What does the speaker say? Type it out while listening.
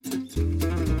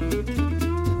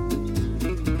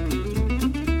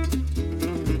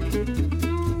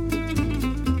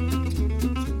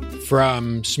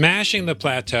From Smashing the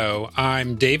Plateau,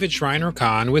 I'm David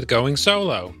Schreiner-Kahn with Going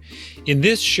Solo. In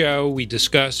this show, we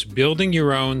discuss building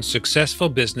your own successful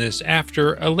business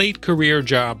after a late career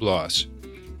job loss.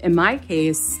 In my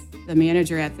case, the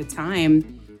manager at the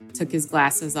time took his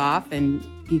glasses off and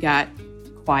he got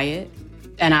quiet.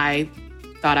 And I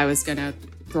thought I was going to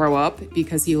throw up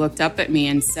because he looked up at me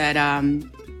and said,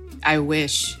 I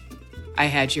wish I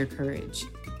had your courage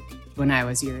when I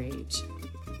was your age.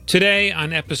 Today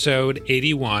on episode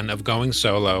 81 of Going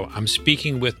Solo, I'm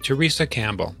speaking with Teresa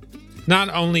Campbell. Not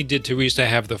only did Teresa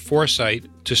have the foresight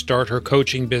to start her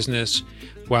coaching business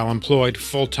while employed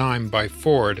full-time by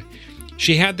Ford,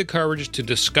 she had the courage to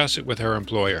discuss it with her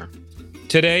employer.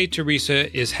 Today,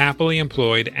 Teresa is happily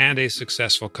employed and a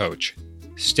successful coach.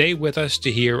 Stay with us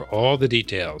to hear all the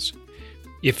details.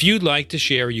 If you'd like to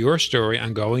share your story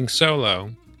on Going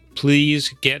Solo,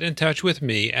 please get in touch with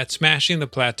me at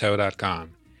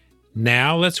smashingtheplateau.com.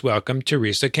 Now let's welcome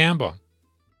Teresa Campbell.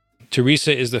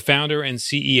 Teresa is the founder and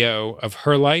CEO of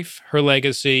Her Life, Her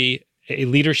Legacy, a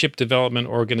leadership development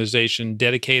organization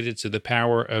dedicated to the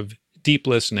power of deep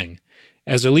listening.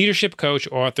 As a leadership coach,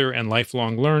 author, and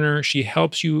lifelong learner, she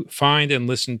helps you find and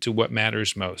listen to what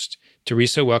matters most.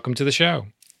 Teresa, welcome to the show.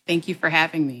 Thank you for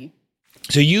having me.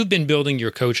 So you've been building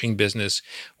your coaching business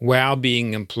while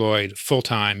being employed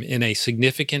full-time in a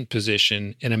significant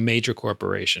position in a major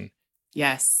corporation.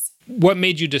 Yes. What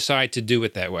made you decide to do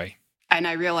it that way? And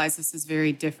I realize this is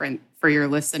very different for your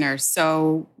listeners.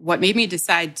 So what made me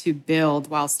decide to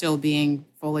build while still being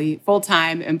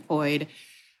full-time employed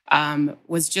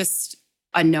was just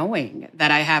a knowing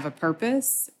that I have a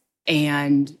purpose,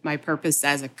 and my purpose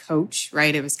as a coach,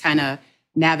 right? It was kind of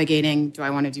navigating, do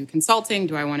I want to do consulting?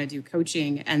 Do I want to do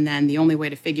coaching? And then the only way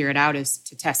to figure it out is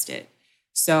to test it.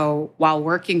 So while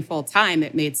working full-time,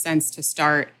 it made sense to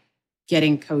start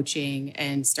getting coaching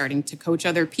and starting to coach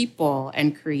other people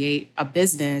and create a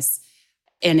business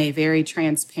in a very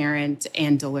transparent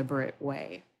and deliberate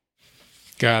way.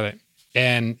 Got it.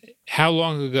 And how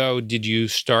long ago did you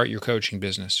start your coaching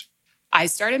business? I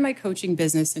started my coaching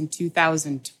business in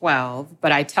 2012,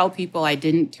 but I tell people I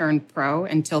didn't turn pro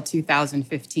until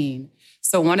 2015.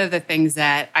 So one of the things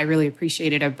that I really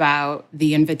appreciated about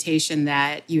the invitation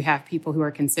that you have people who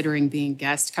are considering being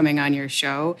guests coming on your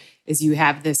show is you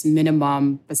have this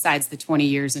minimum, besides the 20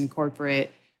 years in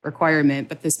corporate requirement,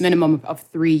 but this minimum of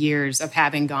 3 years of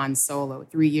having gone solo,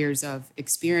 3 years of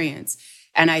experience.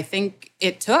 And I think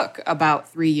it took about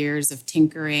 3 years of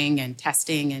tinkering and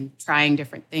testing and trying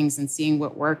different things and seeing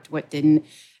what worked, what didn't,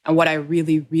 and what I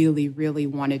really, really, really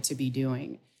wanted to be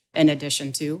doing, in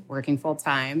addition to working full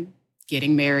time,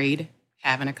 getting married,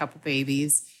 having a couple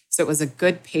babies. So it was a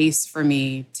good pace for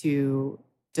me to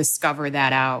discover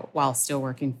that out while still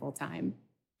working full time.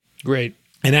 Great.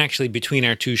 And actually, between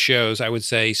our two shows, I would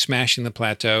say Smashing the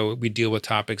Plateau, we deal with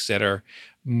topics that are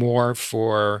more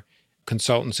for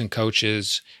consultants and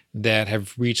coaches that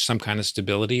have reached some kind of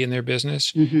stability in their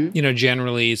business. Mm-hmm. You know,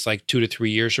 generally it's like 2 to 3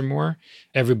 years or more.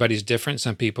 Everybody's different.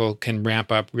 Some people can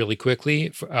ramp up really quickly.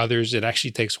 For others, it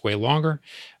actually takes way longer.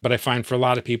 But I find for a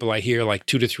lot of people I hear like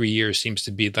 2 to 3 years seems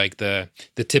to be like the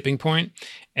tipping point.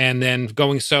 And then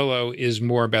going solo is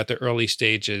more about the early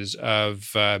stages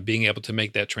of being able to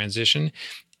make that transition.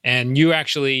 And you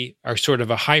actually are sort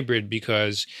of a hybrid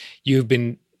because you've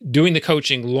been doing the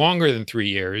coaching longer than 3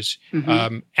 years,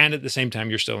 Mm-hmm. And at the same time,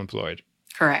 you're still employed.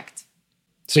 Correct.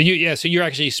 So you're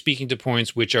actually speaking to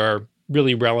points which are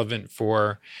really relevant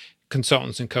for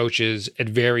consultants and coaches at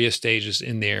various stages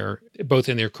both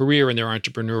in their career and their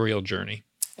entrepreneurial journey.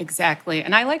 Exactly.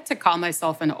 And I like to call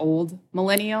myself an old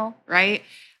millennial, right?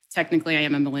 Technically, I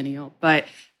am a millennial, but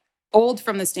old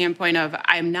from the standpoint of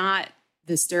I'm not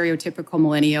the stereotypical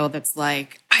millennial that's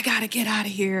like, I got to get out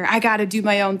of here. I got to do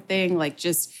my own thing. Like,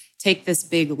 just take this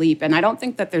big leap. And I don't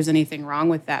think that there's anything wrong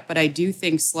with that. But I do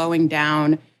think slowing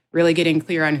down, really getting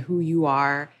clear on who you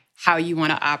are, how you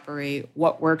want to operate,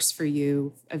 what works for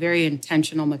you, a very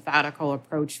intentional, methodical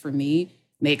approach for me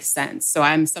makes sense. So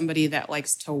I'm somebody that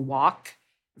likes to walk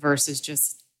versus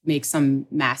just make some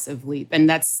massive leap. And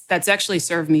that's actually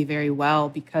served me very well,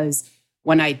 because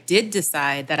when I did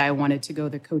decide that I wanted to go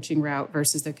the coaching route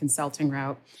versus the consulting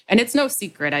route, and it's no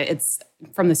secret, it's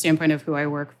from the standpoint of who I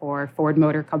work for, Ford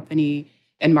Motor Company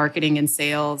and marketing and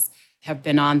sales, have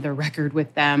been on the record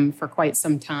with them for quite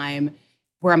some time.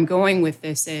 Where I'm going with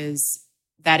this is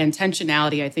that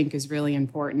intentionality, I think, is really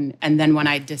important. And then when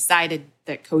I decided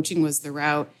that coaching was the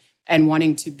route and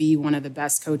wanting to be one of the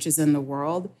best coaches in the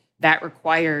world, that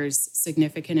requires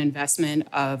significant investment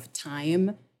of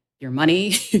time, your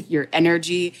money, your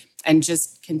energy, and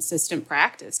just consistent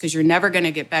practice, because you're never going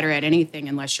to get better at anything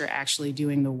unless you're actually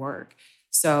doing the work.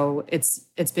 So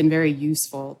it's been very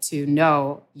useful to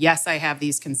know, yes, I have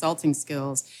these consulting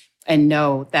skills, and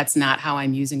no, that's not how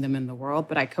I'm using them in the world.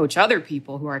 But I coach other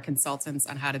people who are consultants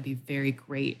on how to be very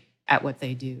great at what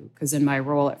they do. Because in my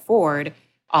role at Ford,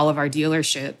 all of our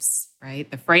dealerships, right,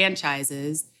 the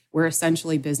franchises, we're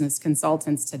essentially business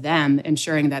consultants to them,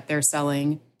 ensuring that they're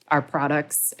selling our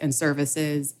products and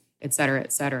services, et cetera,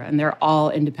 et cetera. And they're all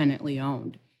independently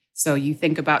owned. So you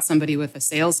think about somebody with a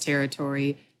sales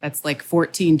territory that's like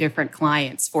 14 different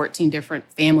clients, 14 different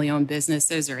family-owned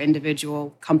businesses or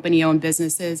individual company-owned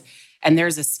businesses. And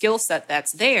there's a skill set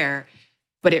that's there,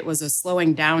 but it was a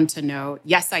slowing down to know,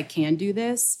 yes, I can do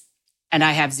this, and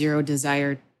I have zero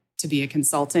desire to be a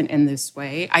consultant in this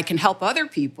way. I can help other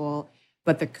people,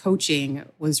 but the coaching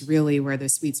was really where the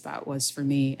sweet spot was for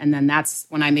me. And then that's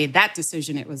when I made that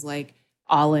decision. It was like,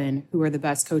 all in, who are the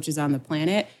best coaches on the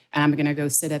planet, and I'm going to go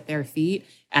sit at their feet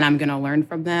and I'm going to learn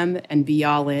from them and be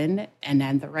all in. And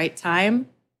then the right time,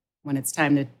 when it's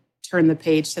time to turn the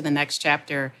page to the next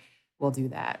chapter, we'll do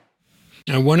that.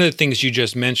 Now, one of the things you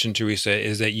just mentioned, Teresa,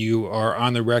 is that you are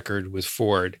on the record with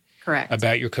Ford. Correct.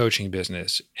 About your coaching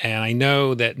business. And I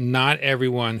know that not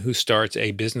everyone who starts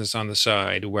a business on the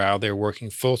side while they're working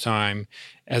full-time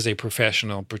as a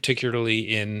professional, particularly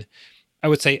in, I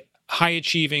would say,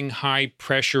 high-achieving,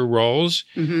 high-pressure roles,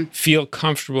 feel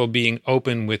comfortable being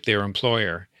open with their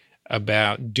employer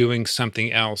about doing something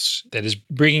else that is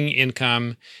bringing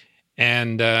income.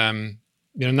 And,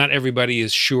 not everybody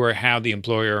is sure how the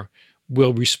employer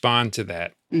will respond to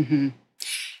that.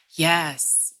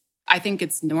 Yes. I think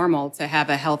it's normal to have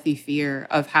a healthy fear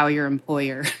of how your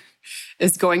employer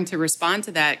is going to respond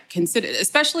to that.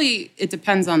 Especially, it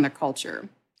depends on the culture,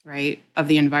 right, of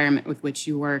the environment with which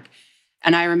you work.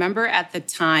 And I remember at the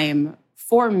time,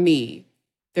 for me,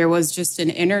 there was just an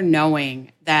inner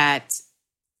knowing that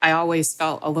I always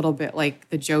felt a little bit like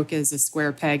the joke is a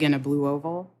square peg in a blue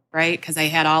oval, right? Because I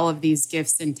had all of these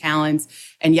gifts and talents.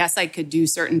 And yes, I could do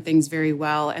certain things very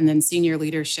well. And then senior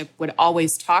leadership would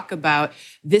always talk about,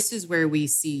 this is where we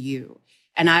see you.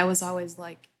 And I was always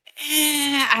like,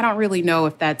 I don't really know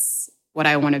if that's what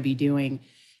I want to be doing.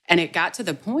 And it got to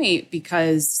the point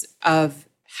because of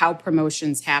how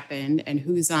promotions happen and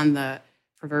who's on the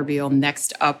proverbial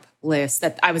next up list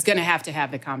that I was going to have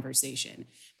the conversation.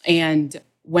 And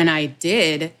when I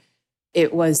did,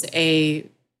 it was a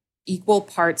equal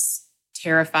parts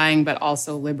terrifying, but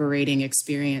also liberating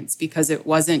experience because it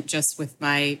wasn't just with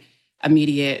my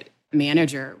immediate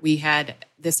manager.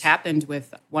 This happened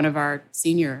with one of our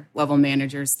senior level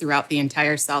managers throughout the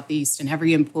entire Southeast, and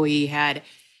every employee had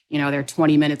their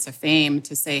 20 minutes of fame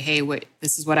to say, hey,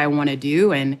 this is what I want to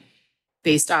do. And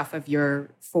based off of your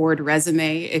Ford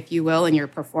resume, if you will, and your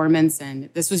performance, and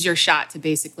this was your shot to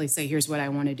basically say, here's what I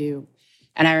want to do.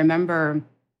 And I remember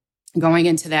going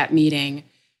into that meeting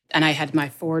and I had my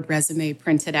Ford resume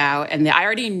printed out and I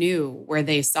already knew where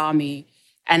they saw me.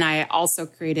 And I also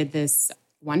created this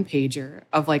one pager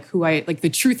of the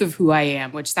truth of who I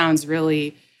am, which sounds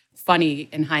really funny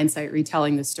in hindsight,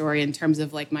 retelling the story in terms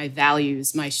of my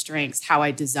values, my strengths, how I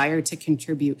desire to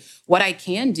contribute, what I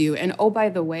can do. And oh, by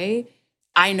the way,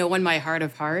 I know in my heart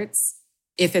of hearts,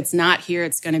 if it's not here,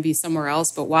 it's going to be somewhere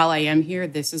else. But while I am here,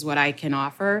 this is what I can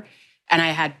offer. And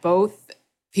I had both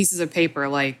pieces of paper,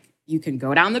 you can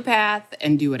go down the path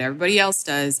and do what everybody else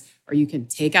does, or you can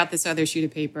take out this other sheet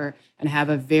of paper and have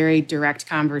a very direct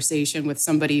conversation with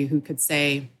somebody who could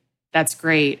say, that's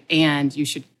great, and you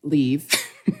should leave.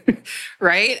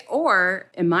 Right? Or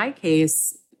in my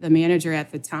case, the manager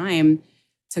at the time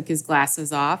took his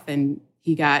glasses off and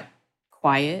he got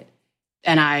quiet.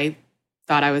 And I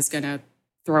thought I was going to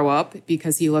throw up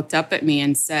because he looked up at me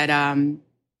and said,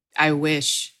 I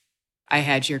wish I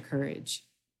had your courage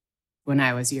when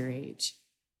I was your age.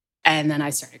 And then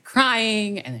I started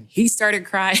crying and then he started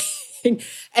crying.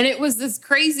 And it was this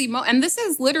crazy moment. And this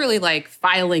is literally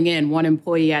filing in one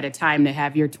employee at a time to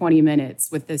have your 20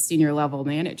 minutes with the senior level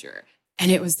manager.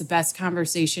 And it was the best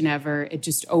conversation ever. It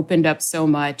just opened up so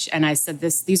much. And I said,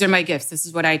 these are my gifts. This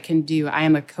is what I can do. I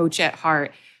am a coach at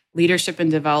heart, leadership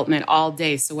and development all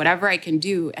day. So whatever I can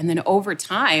do. And then over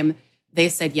time, they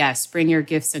said, yes, bring your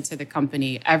gifts into the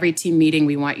company. Every team meeting,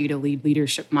 we want you to lead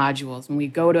leadership modules. When we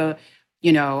go to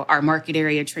our market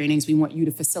area trainings, we want you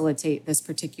to facilitate this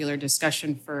particular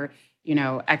discussion for,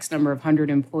 X number of 100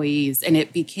 employees. And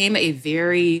it became a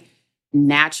very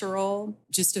natural,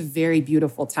 just a very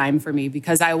beautiful time for me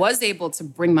because I was able to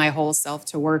bring my whole self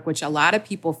to work, which a lot of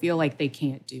people feel like they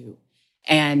can't do.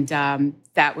 And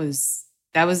that was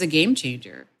a game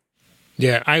changer.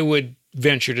 Yeah, I would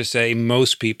venture to say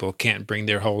most people can't bring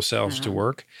their whole selves to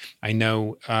work. I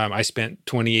know I spent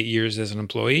 28 years as an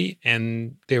employee,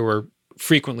 and there were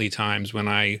frequently times when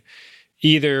I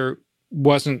either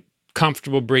wasn't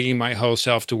comfortable bringing my whole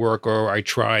self to work, or I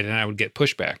tried and I would get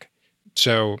pushback.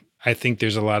 So I think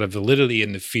there's a lot of validity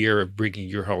in the fear of bringing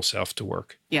your whole self to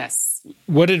work. Yes.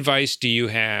 What advice do you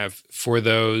have for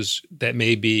those that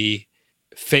may be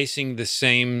facing the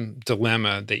same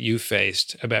dilemma that you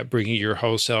faced about bringing your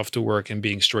whole self to work and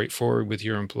being straightforward with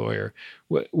your employer?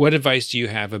 What advice do you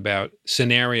have about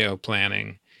scenario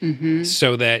planning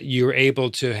so that you're able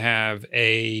to have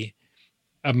a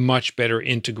much better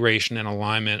integration and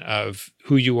alignment of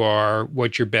who you are,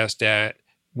 what you're best at,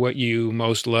 what you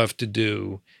most love to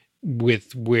do,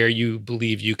 with where you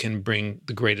believe you can bring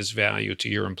the greatest value to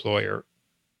your employer?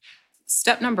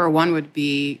 Step number one would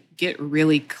be get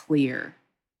really clear.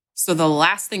 So the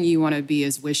last thing you want to be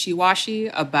is wishy-washy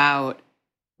about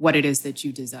what it is that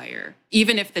you desire,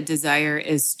 even if the desire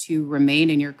is to remain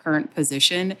in your current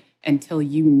position until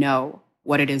you know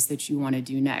what it is that you want to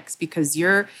do next. Because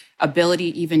your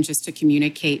ability even just to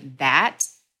communicate that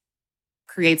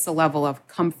creates a level of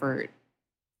comfort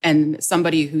and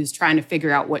somebody who's trying to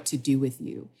figure out what to do with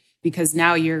you. Because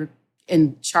now you're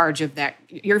in charge of that.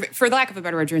 You're, for lack of a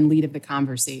better word, you're in lead of the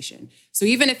conversation. So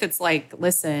even if it's like,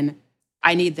 listen,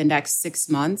 I need the next 6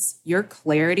 months, your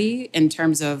clarity in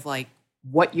terms of like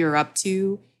what you're up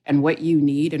to and what you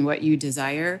need and what you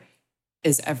desire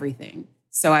is everything.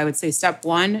 So I would say step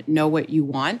one, know what you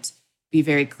want, be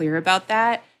very clear about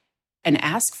that, and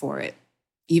ask for it.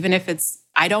 Even if it's,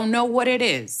 I don't know what it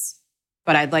is,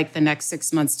 but I'd like the next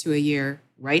 6 months to a year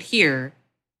right here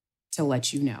to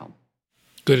let you know.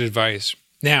 Good advice.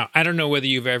 Now, I don't know whether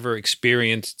you've ever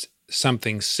experienced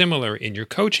something similar in your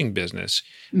coaching business,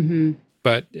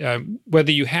 but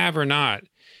whether you have or not,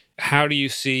 how do you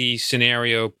see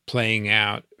scenario playing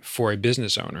out for a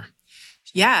business owner?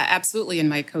 Yeah, absolutely. In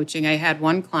my coaching, I had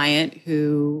one client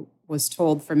who was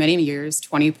told for many years,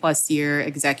 20 plus year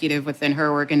executive within her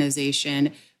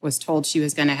organization, was told she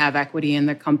was going to have equity in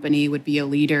the company, would be a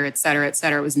leader, et cetera, et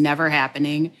cetera. It was never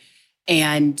happening.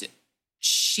 And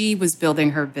she was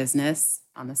building her business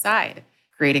on the side,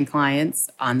 creating clients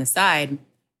on the side.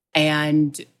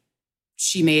 And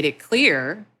she made it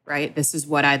clear, right? This is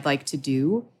what I'd like to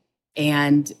do.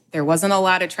 And there wasn't a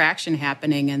lot of traction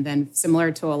happening. And then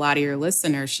similar to a lot of your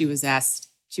listeners, she was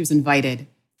invited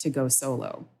to go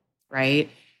solo, right?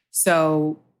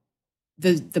 So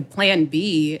the plan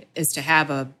B is to have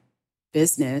a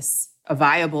business, a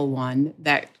viable one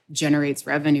that generates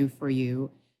revenue for you.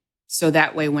 So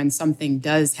that way, when something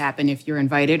does happen, if you're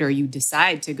invited or you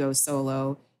decide to go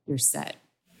solo, you're set.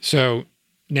 So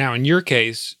now in your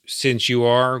case, since you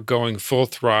are going full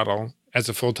throttle as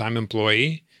a full-time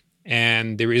employee,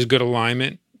 and there is good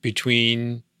alignment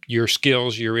between your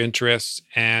skills, your interests,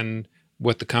 and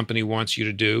what the company wants you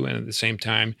to do, and at the same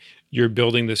time, you're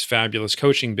building this fabulous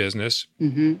coaching business.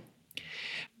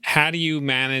 How do you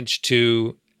manage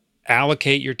to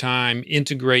allocate your time,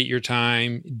 integrate your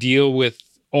time, deal with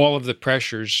all of the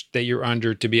pressures that you're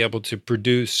under to be able to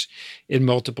produce in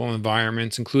multiple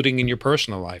environments, including in your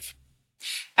personal life?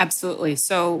 Absolutely.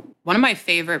 So one of my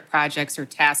favorite projects or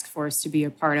task force to be a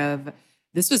part of,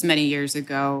 this was many years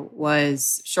ago,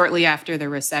 was shortly after the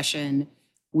recession,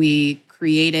 we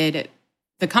created,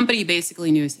 the company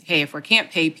basically knew, hey, if we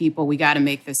can't pay people, we got to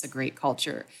make this a great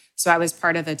culture. So I was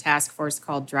part of a task force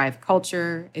called Drive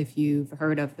Culture. If you've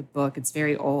heard of the book, it's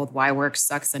very old, Why Work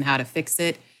Sucks and How to Fix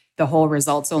It, the whole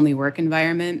results-only work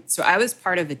environment. So I was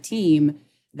part of a team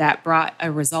that brought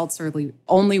a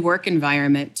results-only work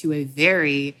environment to a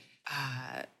very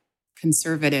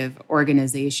conservative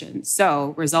organization.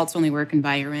 So results-only work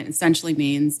environment essentially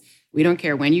means we don't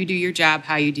care when you do your job,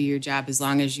 how you do your job, as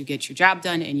long as you get your job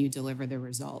done and you deliver the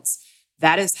results.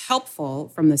 That is helpful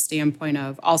from the standpoint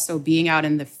of also being out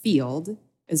in the field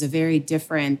is a very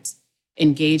different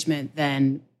engagement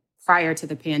than prior to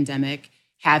the pandemic,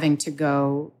 having to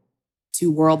go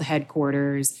to world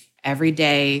headquarters every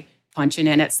day, punching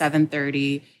in at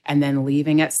 7:30 and then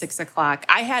leaving at 6 o'clock.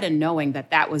 I had a knowing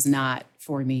that that was not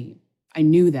for me. I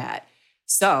knew that.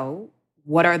 So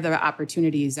what are the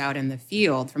opportunities out in the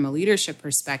field from a leadership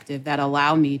perspective that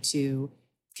allow me to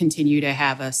continue to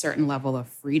have a certain level of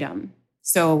freedom?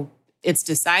 So it's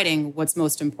deciding what's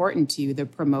most important to you, the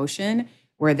promotion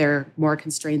where there are more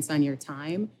constraints on your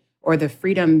time, or the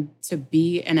freedom to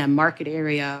be in a market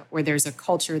area where there's a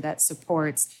culture that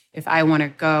supports, if I want to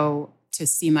go to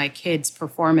see my kids'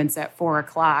 performance at 4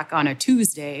 o'clock on a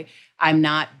Tuesday, I'm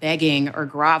not begging or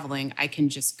groveling. I can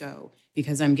just go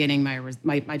because I'm getting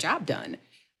my job done.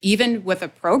 Even with a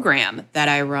program that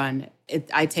I run,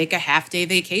 I take a half-day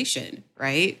vacation,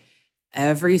 right?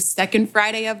 Every second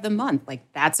Friday of the month. Like,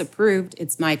 that's approved.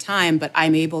 It's my time, but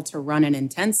I'm able to run an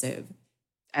intensive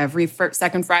every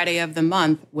second Friday of the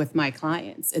month with my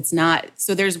clients. It's not,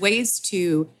 so there's ways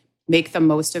to make the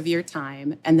most of your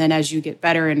time. And then as you get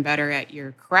better and better at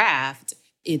your craft,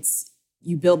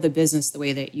 you build the business the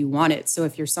way that you want it. So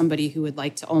if you're somebody who would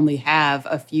like to only have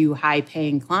a few high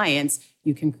paying clients,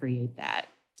 you can create that.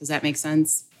 Does that make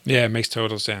sense? Yeah, it makes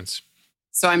total sense.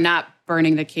 So I'm not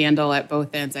burning the candle at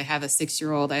both ends. I have a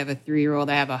 6-year-old, I have a 3-year-old,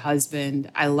 I have a husband.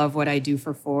 I love what I do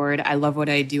for Ford. I love what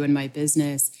I do in my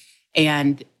business.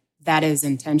 And that is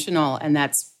intentional, and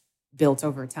that's built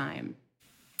over time.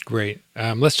 Great.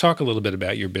 Let's talk a little bit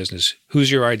about your business.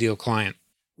 Who's your ideal client?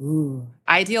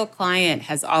 Ideal client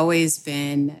has always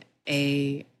been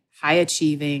a high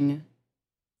achieving,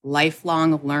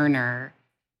 lifelong learner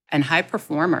and high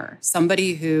performer,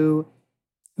 somebody who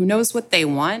knows what they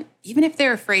want. Even if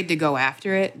they're afraid to go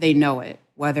after it, they know it.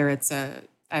 Whether I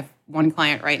have one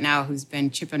client right now who's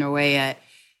been chipping away at,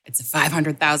 it's a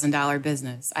 $500,000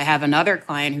 business. I have another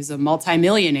client who's a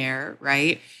multimillionaire,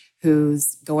 right?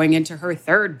 Who's going into her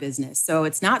third business. So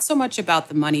it's not so much about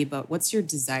the money, but what's your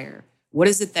desire? What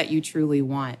is it that you truly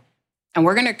want? And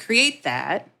we're going to create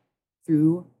that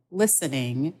through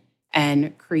listening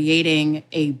and creating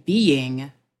a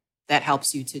being that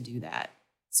helps you to do that.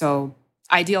 So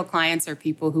ideal clients are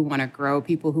people who want to grow,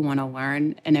 people who want to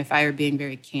learn. And if I were being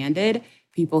very candid,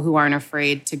 people who aren't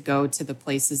afraid to go to the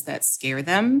places that scare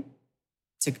them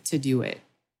to do it.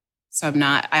 So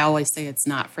I always say it's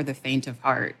not for the faint of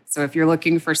heart. So if you're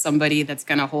looking for somebody that's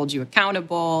going to hold you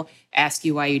accountable, ask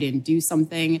you why you didn't do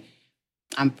something,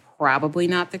 I'm probably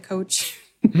not the coach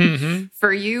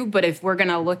for you. But if we're going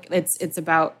to look, it's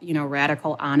about,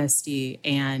 radical honesty,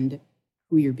 and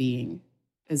who you're being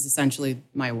is essentially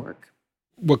my work.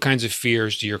 What kinds of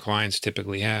fears do your clients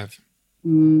typically have?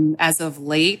 As of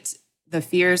late, the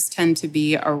fears tend to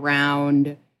be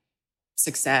around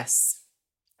success,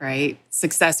 right?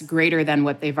 Success greater than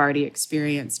what they've already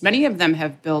experienced. Many of them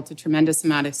have built a tremendous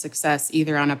amount of success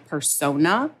either on a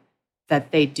persona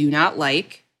that they do not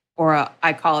like, or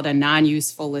I call it a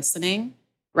non-useful listening,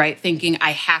 right? Thinking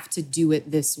I have to do it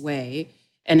this way.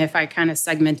 And if I kind of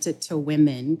segment it to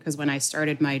women, because when I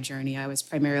started my journey, I was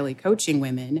primarily coaching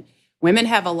women. Women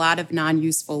have a lot of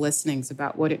non-useful listenings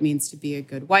about what it means to be a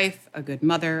good wife, a good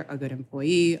mother, a good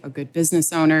employee, a good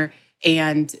business owner.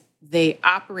 And they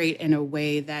operate in a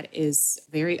way that is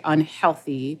very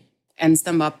unhealthy, ends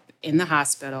them up in the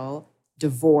hospital,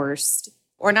 divorced,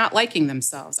 or not liking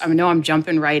themselves. I know I'm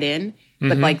jumping right in,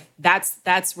 but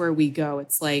that's where we go.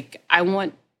 It's like, I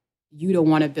want you to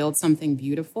want to build something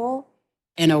beautiful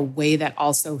in a way that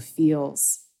also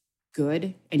feels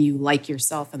good and you like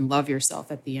yourself and love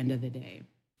yourself at the end of the day.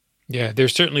 Yeah,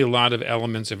 there's certainly a lot of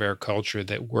elements of our culture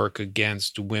that work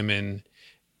against women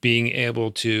being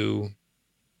able to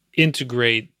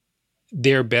integrate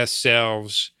their best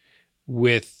selves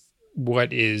with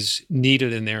what is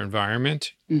needed in their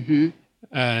environment.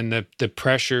 And the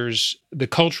pressures, the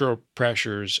cultural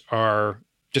pressures are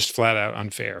just flat out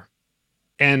unfair.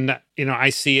 And, I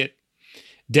see it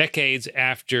decades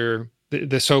after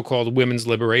the so-called women's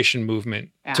liberation movement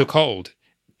took hold.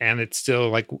 And it's still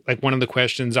like one of the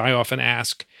questions I often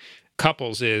ask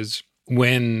couples is,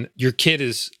 when your kid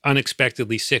is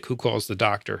unexpectedly sick, who calls the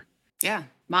doctor? Yeah,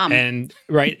 mom. And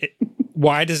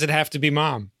why does it have to be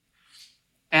mom?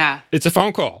 Yeah. It's a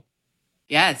phone call.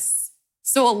 Yes.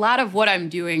 So a lot of what I'm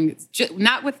doing,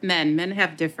 not with men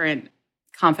have different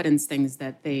confidence things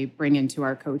that they bring into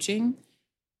our coaching.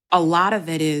 A lot of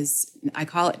it is, I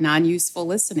call it non-useful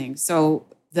listening. So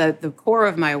the core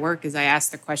of my work is I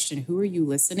ask the question, who are you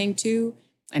listening to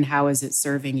and how is it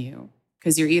serving you?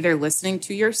 Because you're either listening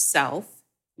to yourself,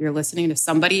 you're listening to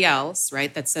somebody else,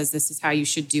 right? That says, this is how you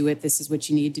should do it. This is what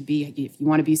you need to be. If you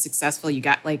want to be successful,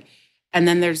 and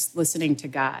then there's listening to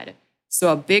God.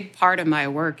 So a big part of my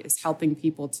work is helping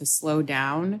people to slow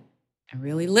down and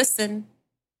really listen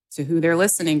to who they're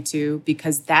listening to,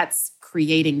 because that's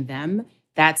creating them.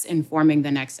 That's informing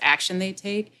the next action they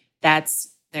take.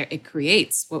 It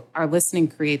creates what our listening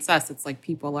creates us. It's like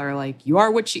people are like, you are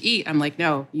what you eat. I'm like,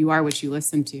 no, you are what you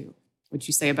listen to. What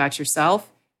you say about yourself,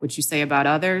 what you say about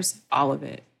others, all of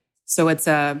it. So it's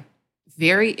a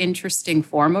very interesting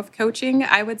form of coaching,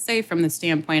 I would say, from the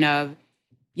standpoint of,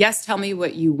 yes, tell me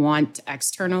what you want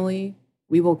externally.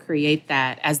 We will create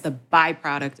that as the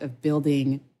byproduct of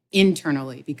building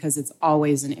internally, because it's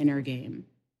always an inner game.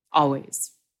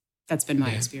 Always. That's been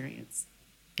my experience.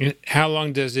 How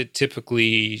long does it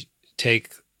typically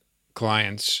take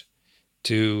clients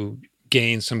to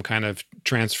gain some kind of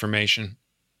transformation?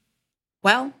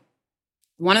 Well,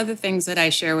 one of the things that I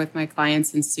share with my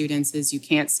clients and students is you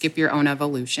can't skip your own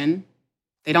evolution.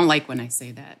 They don't like when I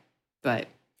say that, but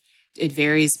it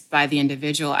varies by the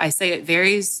individual. I say it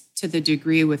varies to the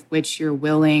degree with which you're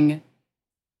willing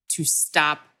to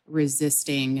stop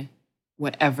resisting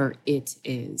whatever it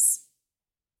is.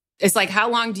 It's like, how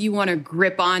long do you want to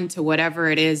grip on to whatever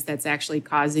it is that's actually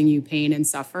causing you pain and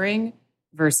suffering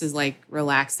versus like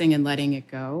relaxing and letting it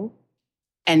go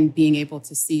and being able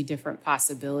to see different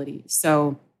possibilities.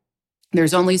 So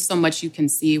there's only so much you can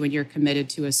see when you're committed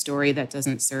to a story that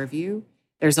doesn't serve you.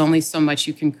 There's only so much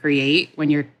you can create when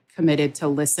you're committed to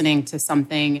listening to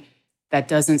something that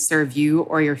doesn't serve you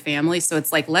or your family. So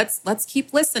it's like, let's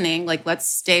keep listening. Like, let's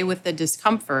stay with the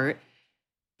discomfort,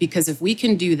 because if we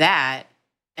can do that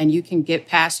and you can get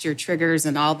past your triggers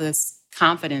and all this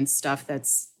confidence stuff,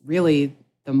 that's really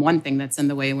the one thing that's in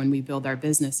the way when we build our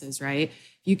businesses, right?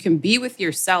 You can be with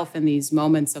yourself in these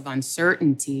moments of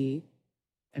uncertainty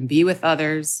and be with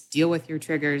others, deal with your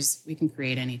triggers. We can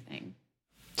create anything.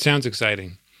 Sounds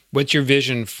exciting. What's your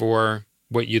vision for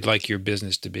what you'd like your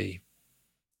business to be?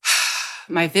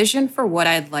 My vision for what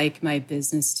I'd like my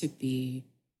business to be,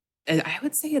 I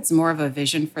would say it's more of a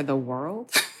vision for the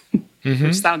world,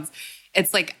 which sounds,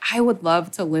 it's like, I would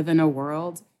love to live in a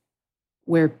world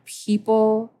where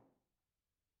people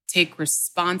take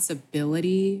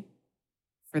responsibility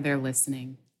for their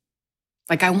listening.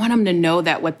 Like, I want them to know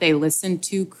that what they listen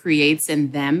to creates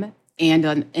in them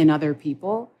and in other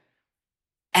people.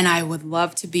 And I would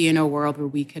love to be in a world where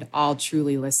we could all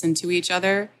truly listen to each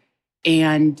other.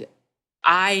 And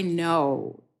I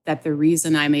know that the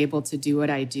reason I'm able to do what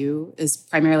I do is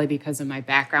primarily because of my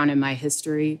background and my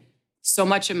history. So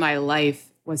much of my life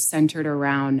was centered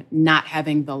around not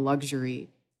having the luxury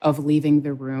of leaving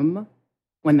the room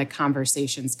when the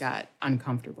conversations got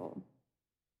uncomfortable.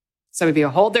 So it'd be a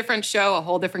whole different show, a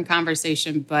whole different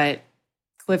conversation, but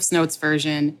Cliff's Notes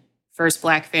version, first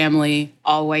Black family,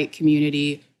 all white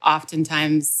community,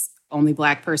 oftentimes only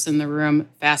Black person in the room,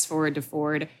 fast forward to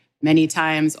Ford, many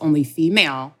times only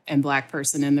female and Black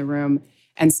person in the room,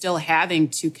 and still having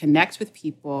to connect with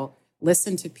people,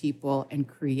 listen to people, and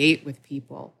create with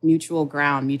people, mutual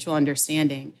ground, mutual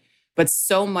understanding. But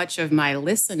so much of my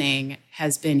listening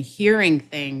has been hearing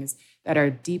things that are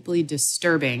deeply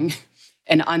disturbing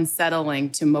and unsettling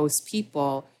to most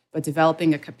people, but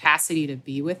developing a capacity to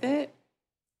be with it.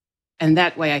 And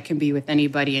that way I can be with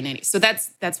anybody and any. So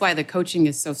that's why the coaching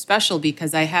is so special,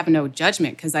 because I have no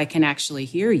judgment, because I can actually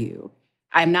hear you.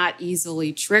 I'm not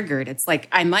easily triggered. It's like,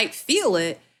 I might feel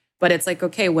it, but it's like,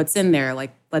 okay, what's in there?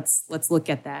 Like, let's look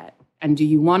at that. And do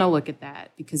you want to look at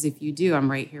that? Because if you do,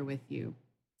 I'm right here with you.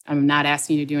 I'm not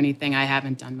asking you to do anything I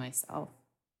haven't done myself.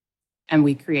 And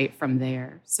we create from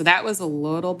there. So that was a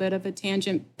little bit of a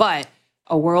tangent, but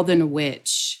a world in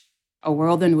which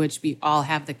we all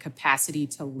have the capacity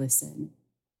to listen.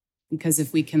 Because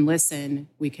if we can listen,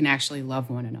 we can actually love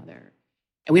one another.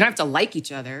 And we don't have to like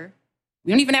each other.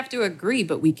 We don't even have to agree,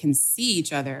 but we can see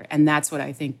each other. And that's what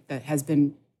I think that has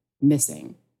been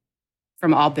missing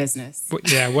from all business.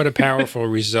 Yeah, what a powerful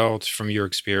result from your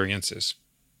experiences.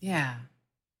 Yeah.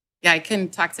 Yeah, I can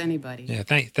talk to anybody. Yeah,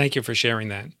 thank you for sharing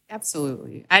that.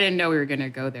 Absolutely. I didn't know we were going to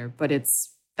go there, but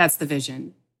that's the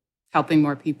vision, helping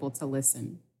more people to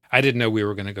listen. I didn't know we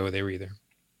were going to go there either,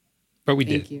 but we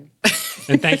did. Thank you.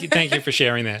 And thank you for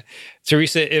sharing that.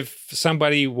 Teresa, if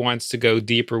somebody wants to go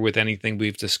deeper with anything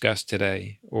we've discussed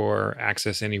today, or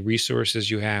access any resources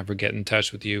you have, or get in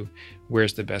touch with you,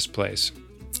 where's the best place?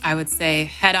 I would say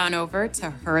head on over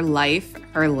to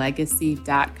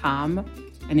herlifeherlegacy.com.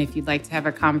 And if you'd like to have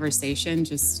a conversation,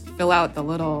 just fill out the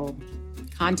little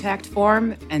contact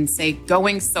form and say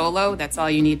going solo. That's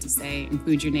all you need to say.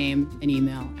 Include your name and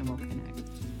email, and we'll connect.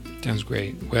 Sounds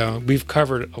great. Well, we've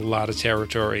covered a lot of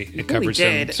territory. It covered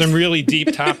really some really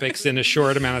deep topics in a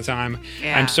short amount of time.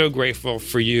 Yeah. I'm so grateful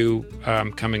for you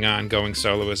coming on, going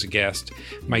solo as a guest.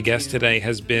 My guest today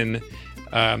has been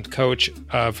coach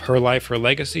of Her Life, Her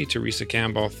Legacy, Teresa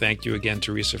Campbell. Thank you again,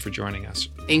 Teresa, for joining us.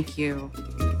 Thank you.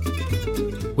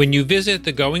 When you visit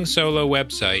the Going Solo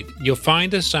website, you'll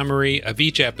find a summary of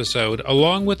each episode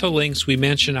along with the links we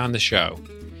mention on the show.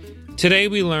 Today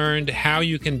we learned how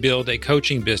you can build a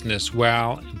coaching business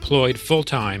while employed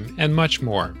full-time and much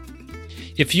more.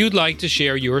 If you'd like to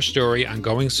share your story on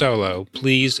Going Solo,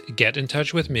 please get in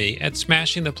touch with me at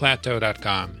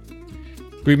smashingtheplateau.com.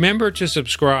 Remember to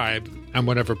subscribe on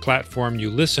whatever platform you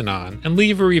listen on and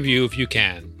leave a review if you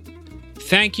can.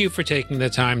 Thank you for taking the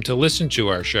time to listen to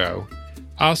our show.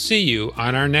 I'll see you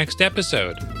on our next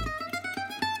episode.